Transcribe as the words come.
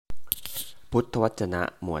พุทธวจนะ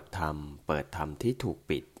หมวดธรรมเปิดธรรมที่ถูก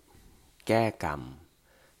ปิดแก้กรรม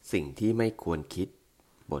สิ่งที่ไม่ควรคิด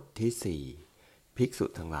บทที่สี่ภิกษุ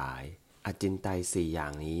ทั้งหลายอจินไตยสี่อย่า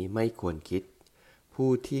งนี้ไม่ควรคิดผู้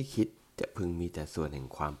ที่คิดจะพึงมีแต่ส่วนแห่ง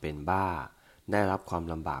ความเป็นบ้าได้รับความ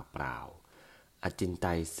ลำบากเปล่าอจินไต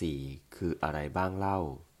ยสี่คืออะไรบ้างเล่า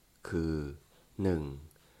คือ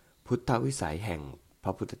 1. พุทธวิสัยแห่งพร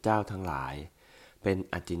ะพุทธเจ้าทั้งหลายเป็น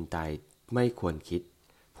อจินไตยไม่ควรคิด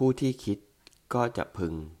ผู้ที่คิดก็จะพึ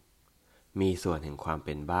งมีส่วนแห่งความเ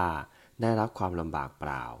ป็นบ้าได้รับความลำบากเป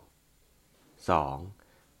ล่า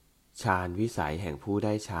 2. ฌานวิสัยแห่งผู้ไ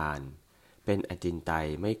ด้ฌานเป็นอจินไตย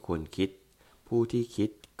ไม่ควรคิดผู้ที่คิด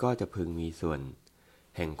ก็จะพึงมีส่วน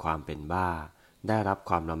แห่งความเป็นบ้าได้รับ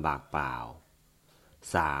ความลำบากเปล่า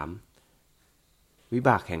 3. วิบ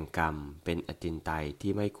ากแห่งกรรมเป็นอจินไตย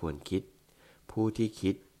ที่ไม่ควรคิดผู้ที่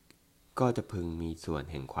คิดก็จะพึงมีส่วน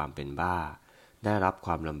แห่งความเป็นบ้าได้รับค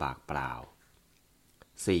วามลำบากเปล่า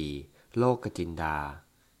 4. โลกจินดา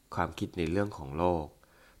ความคิดในเรื่องของโลก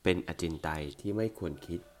เป็นอจินไตยที่ไม่ควร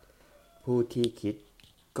คิดผู้ที่คิด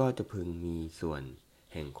ก็จะพึงมีส่วน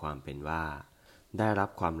แห่งความเป็นว่าได้รับ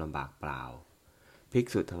ความลำบากเปล่าภิก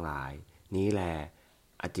ษุทั้งหลายนี้แล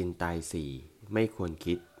อจินไตยสี่ไม่ควร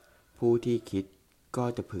คิดผู้ที่คิดก็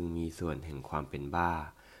จะพึงมีส่วนแห่งความเป็นบ้า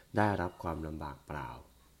ได้รับความลำบากเปล่า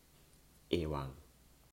เอวัง